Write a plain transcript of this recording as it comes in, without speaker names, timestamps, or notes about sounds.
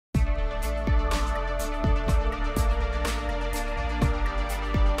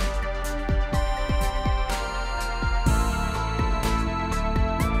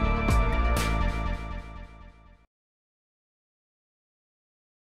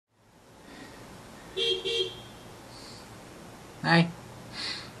Hi.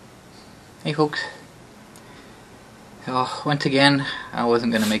 Hey folks. So once again, I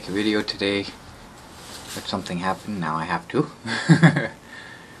wasn't going to make a video today, but something happened, now I have to.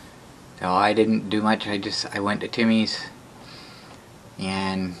 So I didn't do much, I went to Timmy's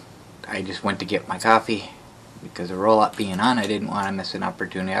and I just went to get my coffee because of roll-up being on. I didn't want to miss an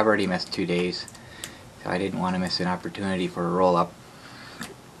opportunity. I've already missed 2 days, so I didn't want to miss an opportunity for a roll-up.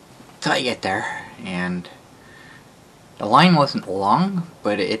 So I get there and the line wasn't long,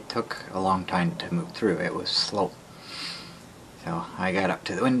 but it took a long time to move through. It was slow. So I got up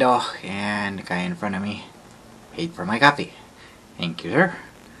to the window and the guy in front of me paid for my coffee. Thank you, sir.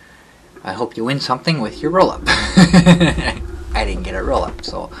 I hope you win something with your roll-up. I didn't get a roll-up,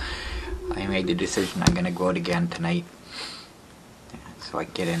 so I made the decision I'm going to go out again tonight so I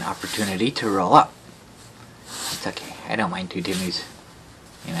get an opportunity to roll up. It's okay. I don't mind 2 Timmys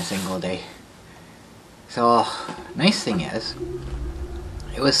in a single day. So, nice thing is,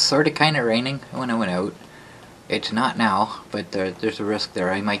 it was sort of kind of raining when I went out. It's not now, but there's a risk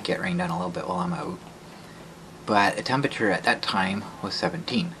there. I might get rained on a little bit while I'm out. But the temperature at that time was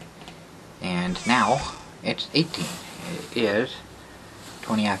 17. And now, it's 18. It is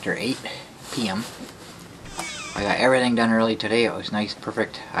 20 after 8 p.m. I got everything done early today. It was nice,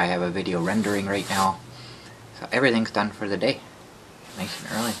 perfect. I have a video rendering right now. So everything's done for the day. Nice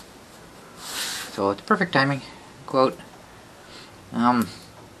and early. So it's perfect timing. Quote.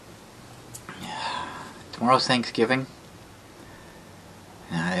 Tomorrow's Thanksgiving.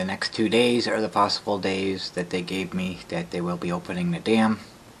 The next 2 days are the possible days that they gave me that they will be opening the dam.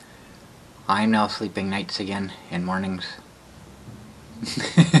 I'm now sleeping nights again and mornings.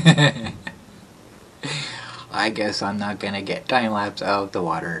 I guess I'm not gonna get time lapse of the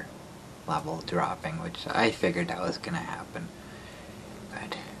water level dropping, which I figured that was gonna happen.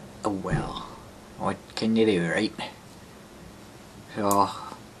 But oh well. What can you do, right? So,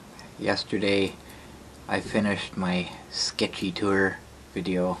 yesterday I finished my sketchy tour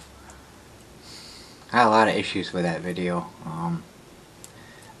video. I had a lot of issues with that video.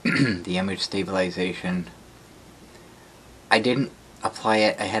 The image stabilization. I didn't apply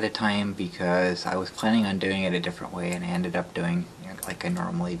it ahead of time because I was planning on doing it a different way, and I ended up doing it like I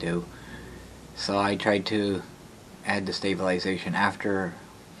normally do. So I tried to add the stabilization after.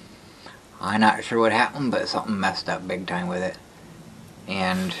 I'm not sure what happened, but something messed up big time with it.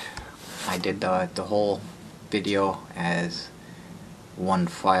 And I did the whole video as one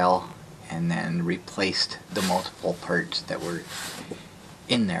file and then replaced the multiple parts that were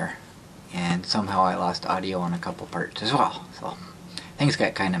in there. And somehow I lost audio on a couple parts as well. So things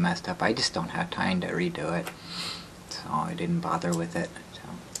got kind of messed up. I just don't have time to redo it. So I didn't bother with it. So.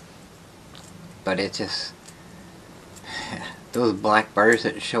 But it's just... those black bars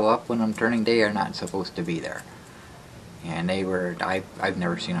that show up when I'm turning day are not supposed to be there. And they were, I've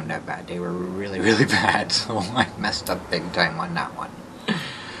never seen them that bad. They were really, really bad, so I messed up big time on that one.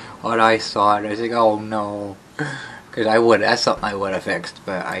 When I saw it, I was like, oh no. Because that's something I would have fixed,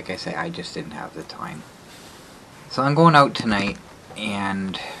 but like I say, I just didn't have the time. So I'm going out tonight,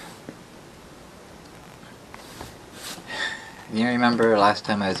 and you remember last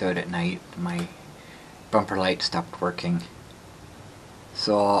time I was out at night, my bumper light stopped working.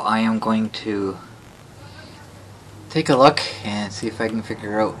 So I am going to take a look and see if I can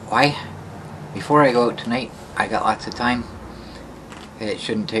figure out why. Before I go out tonight, I got lots of time. It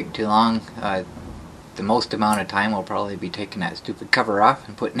shouldn't take too long. The most amount of time will probably be taking that stupid cover off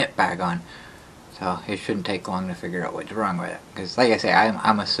and putting it back on. So it shouldn't take long to figure out what's wrong with it. Because like I say,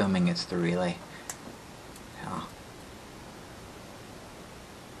 I'm assuming it's the relay. So.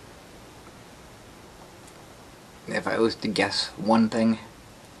 If I was to guess one thing,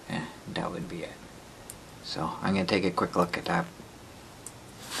 that would be it. So I'm going to take a quick look at that,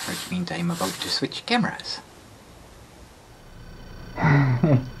 which means I'm about to switch cameras.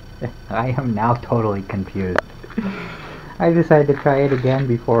 I am now totally confused. I decided to try it again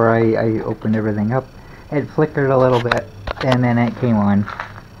before I opened everything up. It flickered a little bit, and then it came on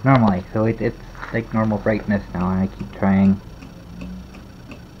normally. So it's like normal brightness now, and I keep trying.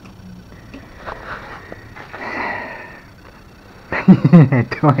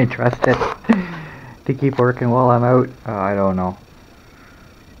 Do I trust it to keep working while I'm out? I don't know.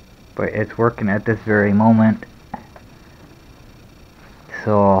 But it's working at this very moment.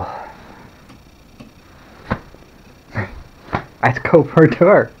 So let's go for a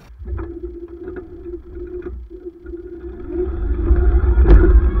tour.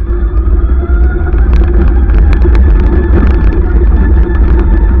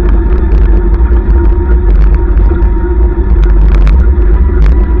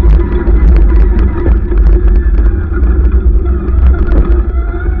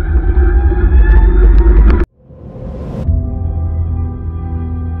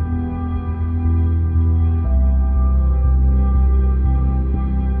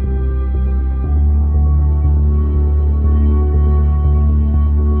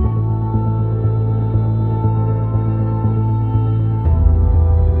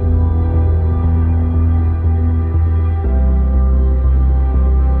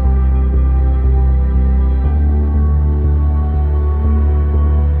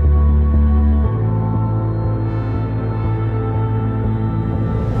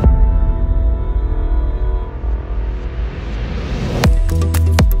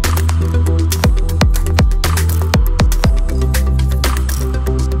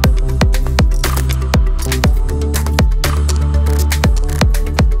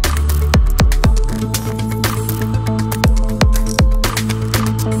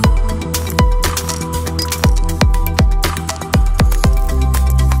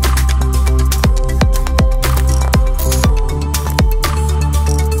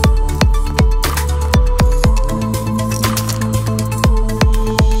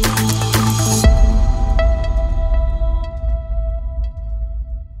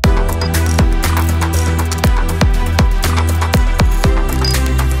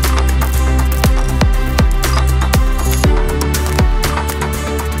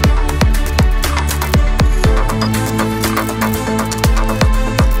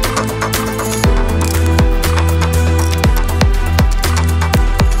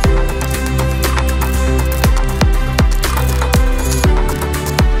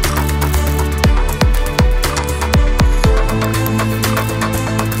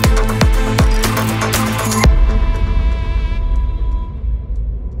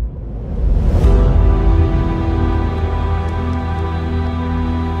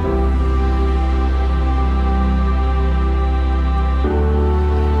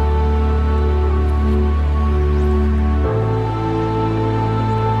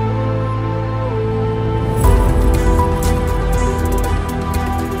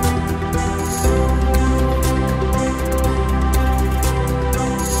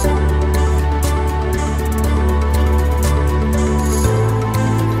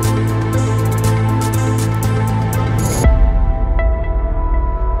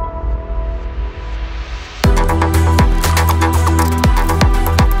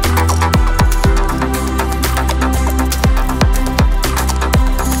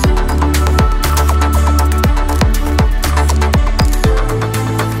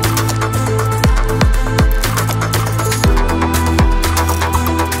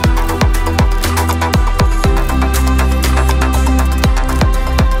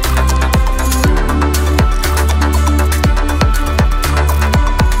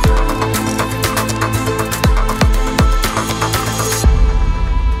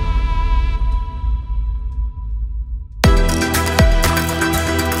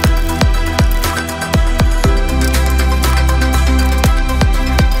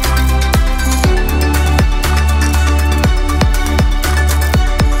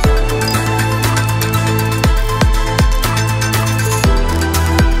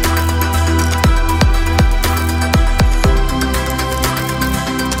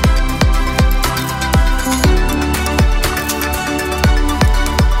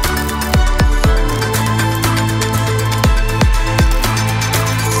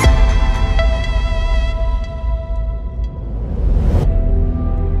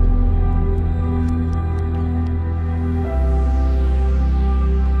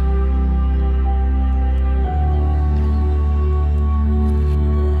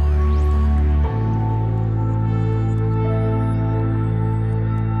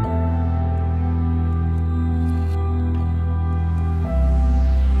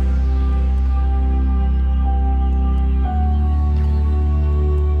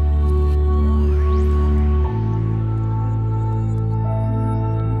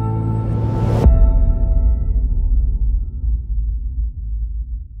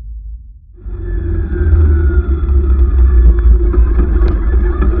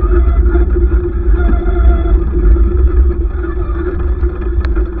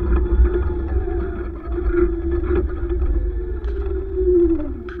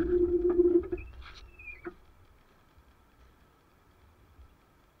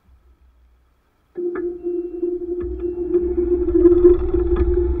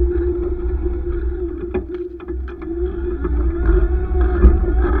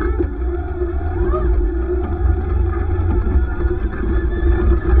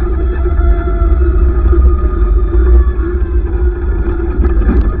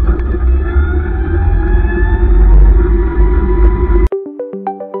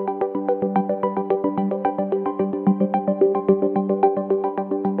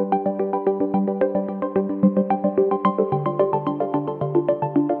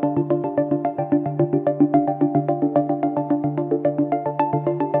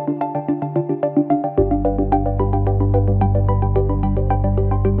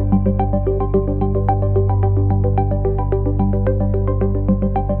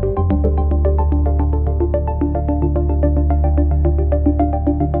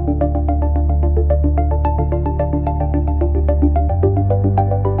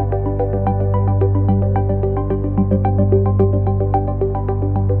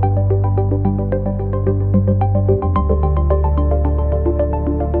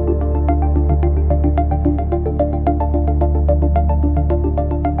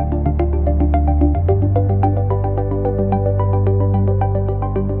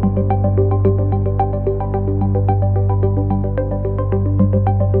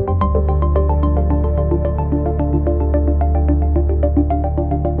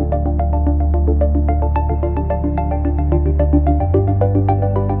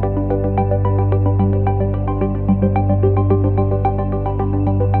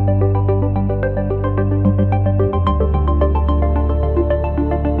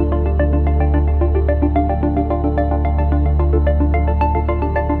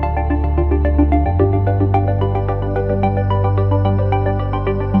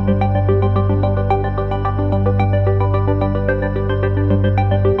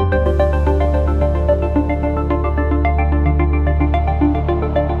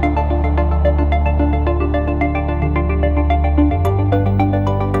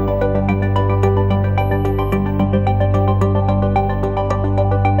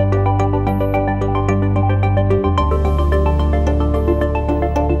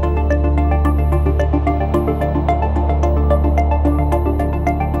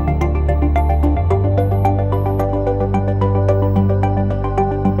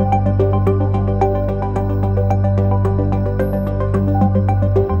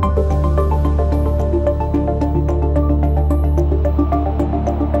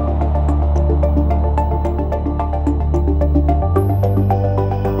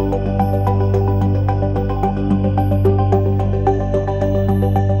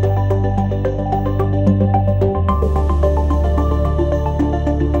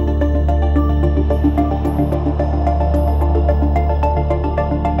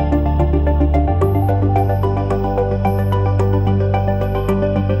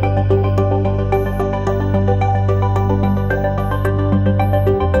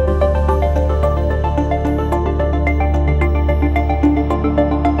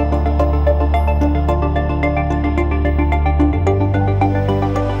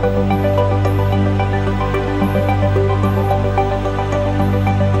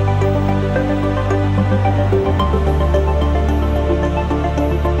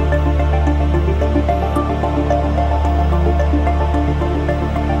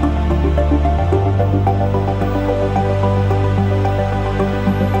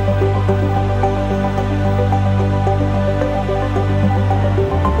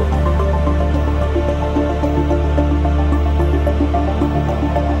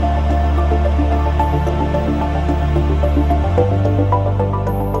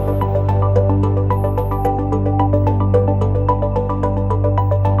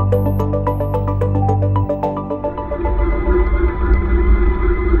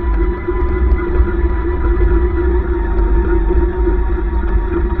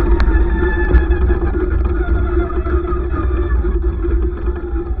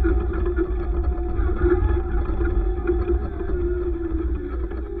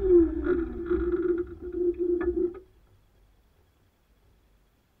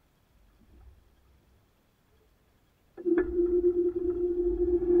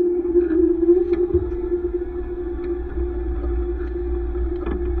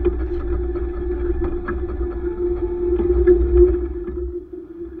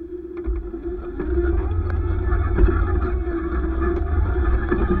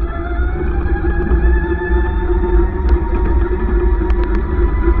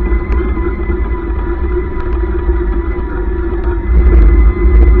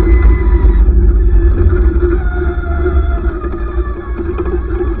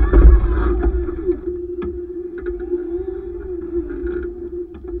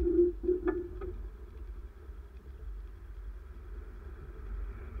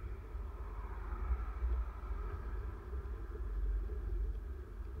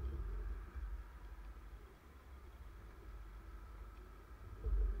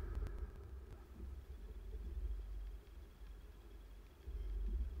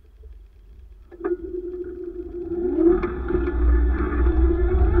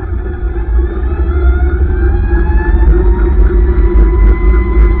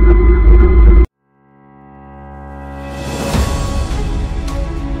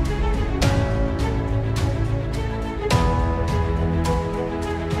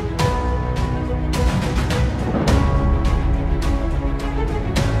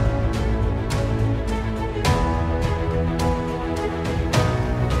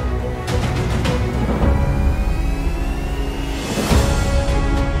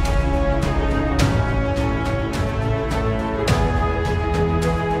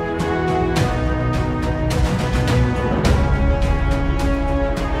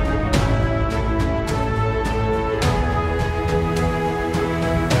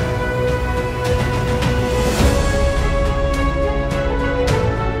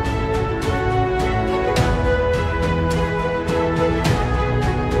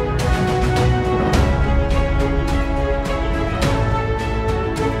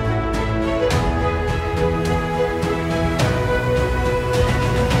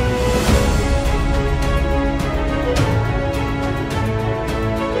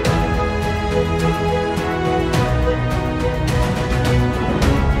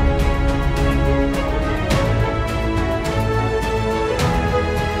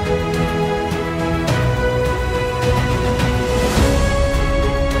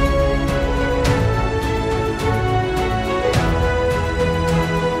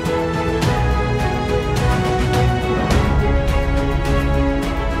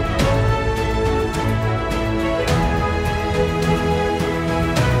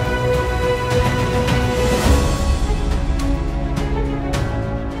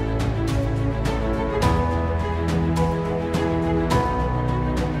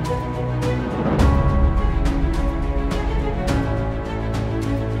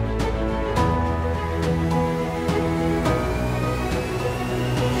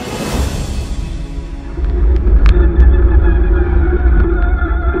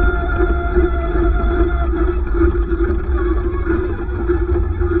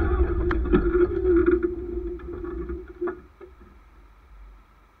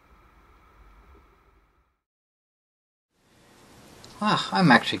 I'm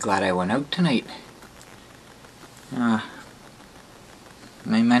actually glad I went out tonight. I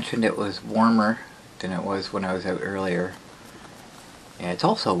mentioned it was warmer than it was when I was out earlier. Yeah, it's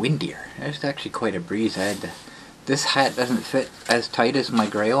also windier. There's actually quite a breeze. This hat doesn't fit as tight as my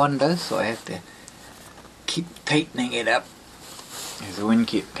grey one does, so I have to keep tightening it up as the wind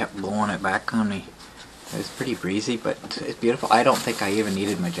kept blowing it back on me. It's pretty breezy, but it's beautiful. I don't think I even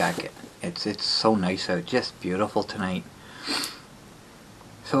needed my jacket. It's so nice out, just beautiful tonight.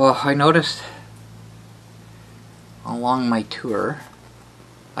 So I noticed along my tour,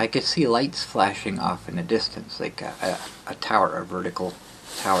 I could see lights flashing off in the distance, like a tower, a vertical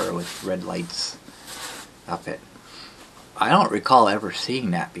tower with red lights up it. I don't recall ever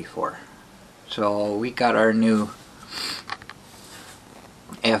seeing that before. So we got our new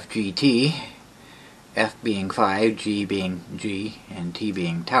FGT, F being 5, G being G, and T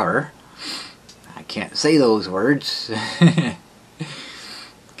being tower. I can't say those words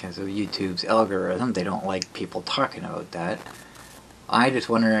because of YouTube's algorithm. They don't like people talking about that. I just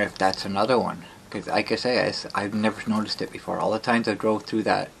wonder if that's another one, because like I say, I've never noticed it before. All the times I drove through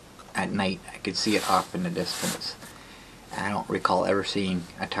that at night, I could see it off in the distance. I don't recall ever seeing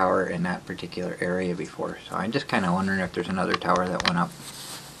a tower in that particular area before, so I'm just kind of wondering if there's another tower that went up.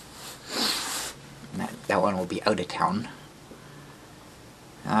 And that one will be out of town.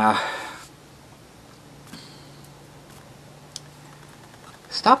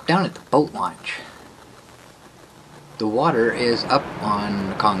 Stop down at the boat launch. The water is up on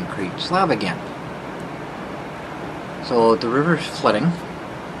the concrete slab again. So the river's flooding.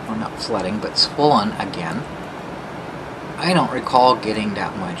 Well, not flooding, but swollen again. I don't recall getting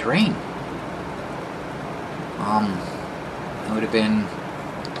that much rain. It would have been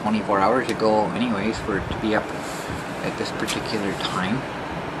 24 hours ago anyways for it to be up at this particular time.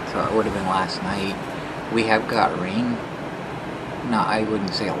 So it would have been last night. We have got rain. Not, I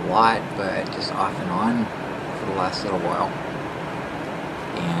wouldn't say a lot, but just off and on for the last little while.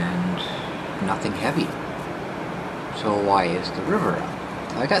 And nothing heavy. So why is the river up?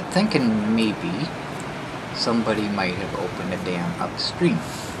 I got thinking maybe somebody might have opened a dam upstream.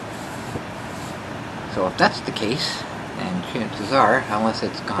 So if that's the case, and chances are, unless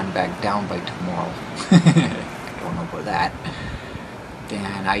it's gone back down by tomorrow, I don't know about that,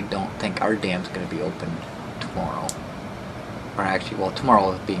 then I don't think our dam's going to be open tomorrow. Or actually, well,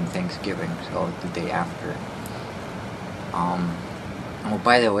 tomorrow is being Thanksgiving, so the day after. Oh,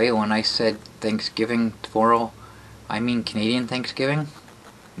 by the way, when I said Thanksgiving tomorrow, I mean Canadian Thanksgiving,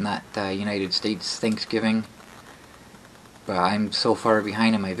 not United States Thanksgiving. But I'm so far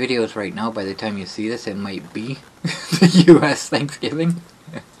behind in my videos right now, by the time you see this, it might be the US Thanksgiving.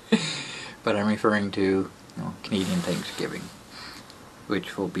 But I'm referring to Canadian Thanksgiving,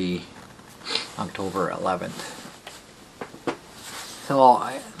 which will be October 11th. So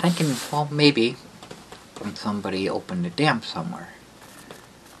I'm thinking, well, maybe somebody opened a dam somewhere.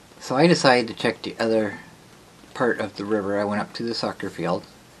 So I decided to check the other part of the river. I went up to the soccer field,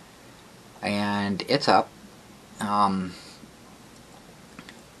 and it's up. I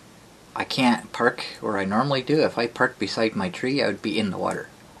can't park where I normally do. If I parked beside my tree, I would be in the water,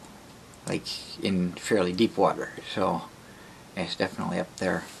 like in fairly deep water. So it's definitely up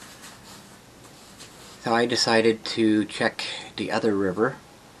there. So I decided to check the other river,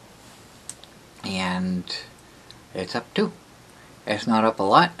 and it's up too. It's not up a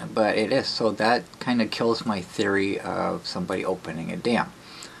lot, but it is. So that kind of kills my theory of somebody opening a dam,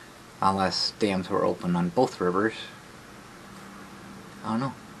 unless dams were open on both rivers. I don't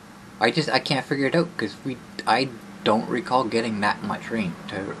know. I can't figure it out, because I don't recall getting that much rain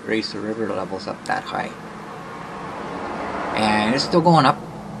to raise the river levels up that high. And it's still going up,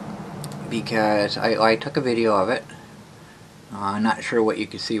 because I took a video of it. I'm not sure what you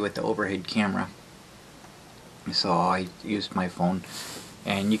could see with the overhead camera, so I used my phone,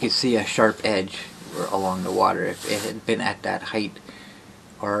 and you could see a sharp edge along the water. If it had been at that height,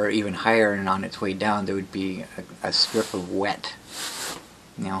 or even higher and on its way down, there would be a strip of wet,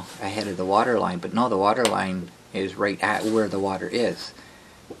 ahead of the water line. But no, the water line is right at where the water is,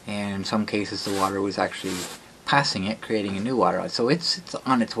 and in some cases the water was actually passing it, creating a new water line. So it's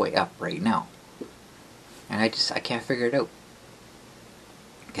on its way up right now, and I can't figure it out,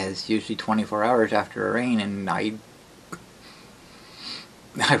 because it's usually 24 hours after a rain, and I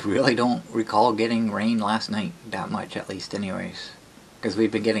really don't recall getting rain last night that much, at least anyways, because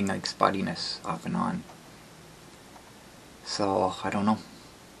we've been getting like spottiness off and on. So I don't know.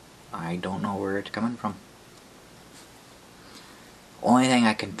 I don't know where it's coming from. Only thing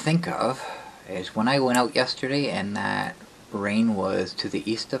I can think of is when I went out yesterday and that rain was to the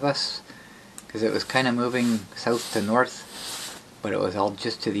east of us, because it was kind of moving south to north but it was all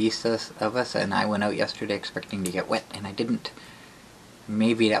just to the east of us, and I went out yesterday expecting to get wet, and I didn't.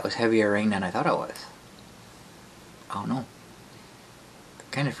 Maybe that was heavier rain than I thought it was. I don't know.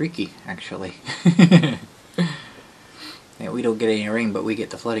 Kind of freaky, actually. Yeah, we don't get any rain, but we get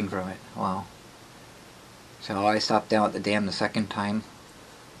the flooding from it. Wow. So I stopped down at the dam the second time,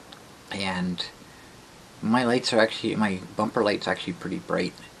 and my lights are actually, my bumper light's actually pretty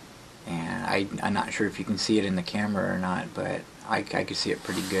bright, and I'm not sure if you can see it in the camera or not, but I could see it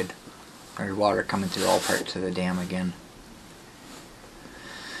pretty good. There's water coming through all parts of the dam again.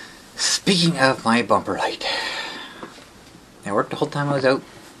 Speaking of my bumper light, it worked the whole time I was out,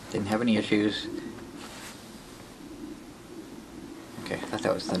 didn't have any issues. Okay, I thought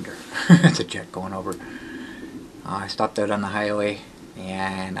that was thunder. It's a jet going over. I stopped out on the highway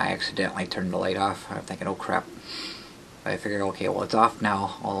and I accidentally turned the light off. I'm thinking, oh crap. I figured, okay, well it's off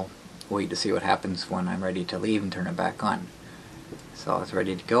now. I'll wait to see what happens when I'm ready to leave and turn it back on. So I was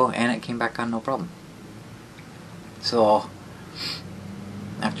ready to go and it came back on no problem. So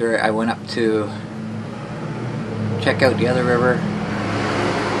after I went up to check out the other river,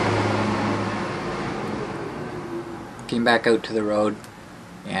 came back out to the road,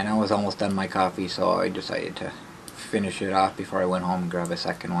 and I was almost done my coffee, so I decided to finish it off before I went home and grab a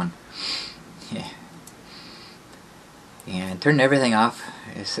second one. Yeah. And turned everything off.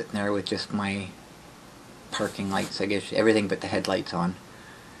 I was sitting there with just my parking lights, I guess, everything but the headlights on.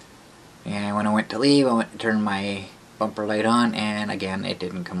 And when I went to leave, I went to turn my bumper light on, and again it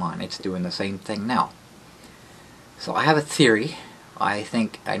didn't come on. It's doing the same thing now. So I have a theory. I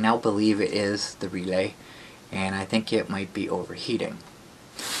now believe it is the relay, and I think it might be overheating.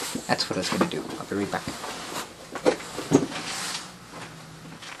 That's what I was going to do. I'll be right back.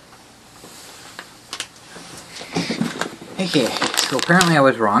 Okay, so apparently I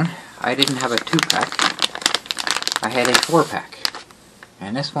was wrong. I didn't have a 2-pack. I had a 4-pack.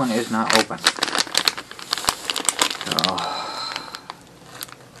 And this one is not open. So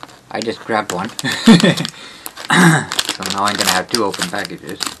I just grabbed one. So now I'm going to have 2 open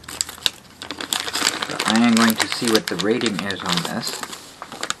packages. So I am going to see what the rating is on this.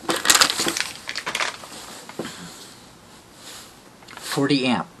 40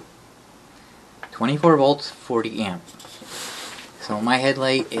 amp. 24 volts, 40 amp. So my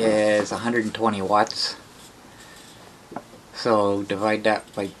headlight is 120 watts. So divide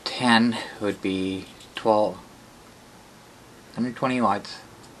that by 10 would be 120 watts,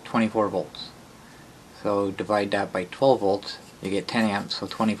 24 volts. So divide that by 12 volts, you get 10 amps, so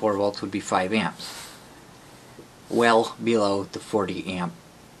 24 volts would be 5 amps. Well below the 40 amp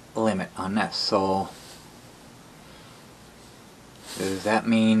limit on this. So does that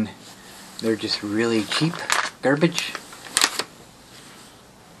mean they're just really cheap garbage?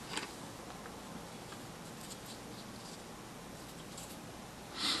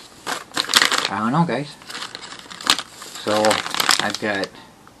 I don't know, guys. So I've got,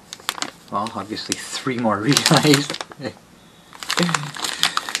 well, obviously 3 more relays.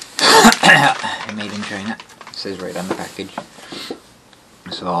 Made in China. It says right on the package.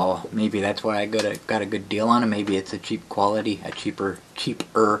 So maybe that's why I got a good deal on it. Maybe it's a cheap quality, a cheaper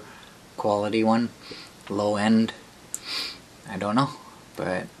quality one, low end. I don't know,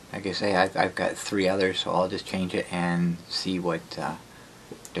 but like I say, I've got 3 others, so I'll just change it and see what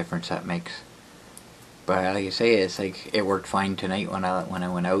difference that makes. But like I say, it's like it worked fine tonight when I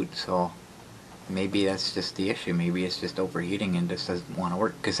went out, so maybe that's just the issue. Maybe it's just overheating and just doesn't want to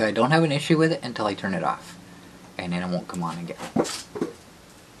work. Because I don't have an issue with it until I turn it off, and then it won't come on again.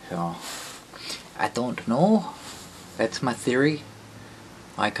 So I don't know. That's my theory.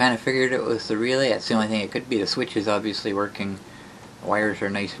 I kind of figured it was the relay. That's the only thing it could be. The switch is obviously working. The wires are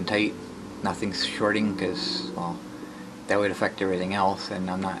nice and tight. Nothing's shorting because, well, that would affect everything else, and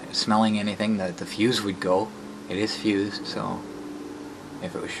I'm not smelling anything. That the fuse would go. It is fused, so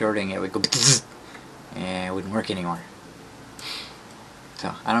if it was shorting, it would go and it wouldn't work anymore.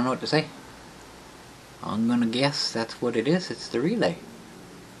 So I don't know what to say. I'm gonna guess that's what it is. It's the relay.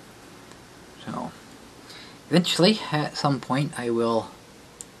 So eventually, at some point, I will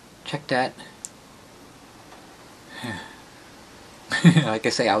check that. Like I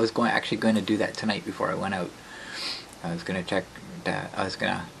say, I was actually going to do that tonight before I went out. I was going to check that. I was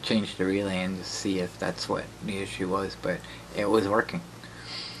going to change the relay and just see if that's what the issue was, but it was working.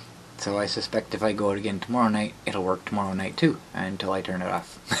 So I suspect if I go out again tomorrow night, it'll work tomorrow night too, until I turn it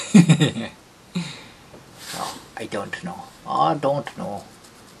off. So, I don't know. I don't know.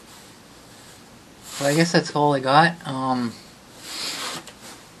 So I guess that's all I got.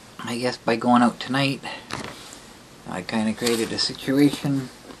 I guess by going out tonight, I kind of created a situation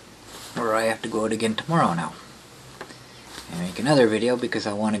where I have to go out again tomorrow now. and make another video because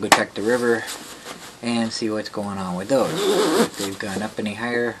I want to go check the river and see what's going on with those. If they've gone up any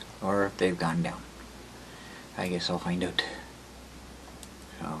higher or if they've gone down. I guess I'll find out.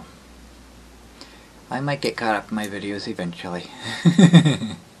 So I might get caught up in my videos eventually.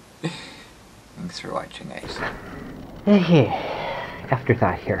 Thanks for watching, guys. Okay,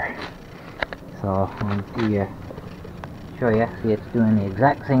 afterthought here. So I'll show you. See, it's doing the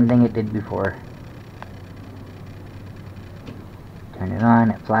exact same thing it did before. Turn it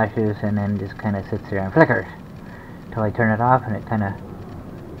on, it flashes, and then just kind of sits there and flickers until I turn it off, and it kind of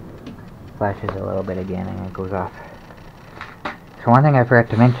flashes a little bit again, and it goes off. So one thing I forgot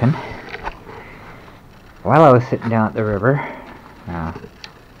to mention, while I was sitting down at the river,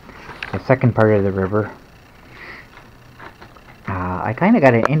 the second part of the river, I kind of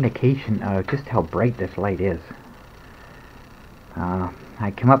got an indication of just how bright this light is.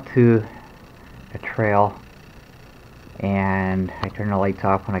 I came up to a trail and I turned the lights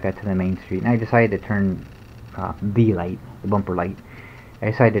off when I got to the main street, and I decided to turn the light, the bumper light, I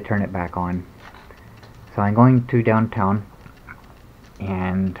decided to turn it back on. So I'm going to downtown,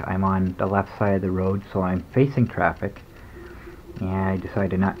 and I'm on the left side of the road, so I'm facing traffic, and I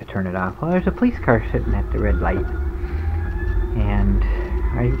decided not to turn it off. Well, there's a police car sitting at the red light, and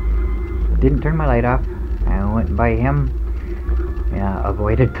I didn't turn my light off. I went by him,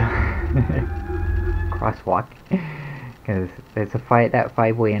 avoided the crosswalk, because it's that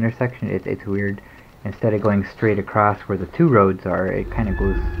five-way intersection. It's weird. Instead of going straight across where the two roads are, it kind of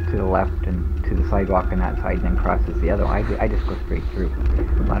goes to the left and to the sidewalk on that side, and then crosses the other one. I just go straight through.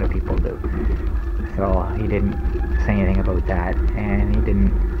 A lot of people do. So he didn't say anything about that, and he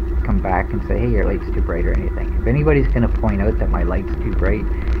didn't come back and say, hey, your light's too bright or anything. If anybody's going to point out that my light's too bright,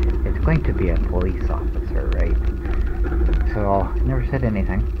 it's going to be a police officer, right? So he never said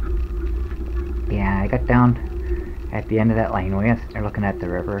anything. Yeah, I got down at the end of that laneway. They're looking at the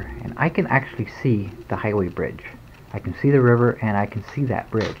river, and I can actually see the highway bridge. I can see the river, and I can see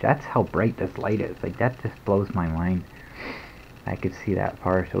that bridge. That's how bright this light is. Like, that just blows my mind. I could see that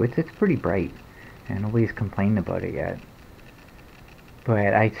far, so it's pretty bright, and nobody's complained about it yet.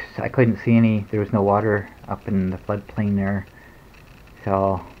 But I couldn't see any. There was no water up in the floodplain there,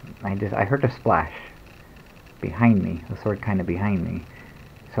 so I heard a splash behind me, a sort kind of behind me.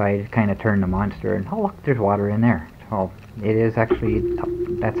 So I just kind of turned the monster, and oh look, there's water in there. So it is actually up.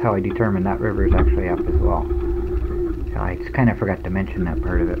 That's how I determined that river is actually up as well. So I just kind of forgot to mention that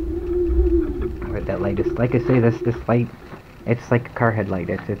part of it. But that light is, like I say, this light, it's like a car headlight.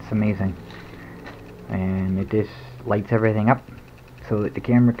 It's amazing, and it just lights everything up so that the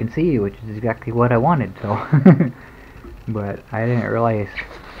camera can see you, which is exactly what I wanted. So, but I didn't realize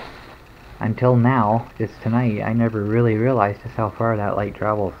until now, just tonight, I never really realized just how far that light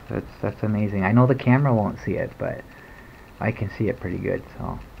travels. That's amazing. I know the camera won't see it, but I can see it pretty good,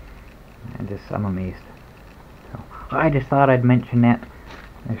 so I'm amazed. So I just thought I'd mention that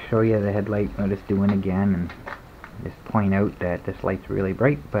and show you the headlight, what it's doing again, and just point out that this light's really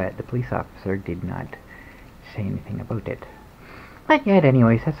bright, but the police officer did not say anything about it. Not yet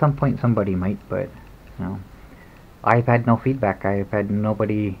anyways. At some point somebody might, but you know, I've had no feedback. I've had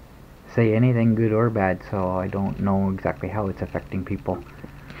nobody say anything good or bad, so I don't know exactly how it's affecting people.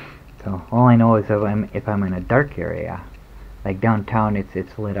 So all I know is if I'm in a dark area, like downtown,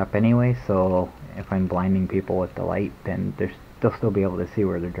 it's lit up anyway, so if I'm blinding people with the light, then they'll still be able to see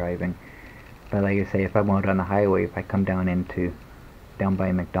where they're driving. But like I say, if I'm out on the highway, if I come down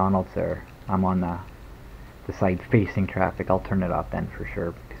by McDonald's there, I'm on the side facing traffic, I'll turn it off then for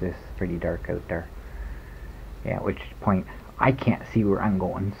sure, because it's pretty dark out there. Yeah, at which point I can't see where I'm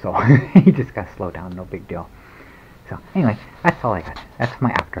going, so you just gotta slow down, no big deal. So anyway, that's all I got. That's my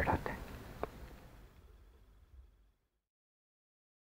afterthought.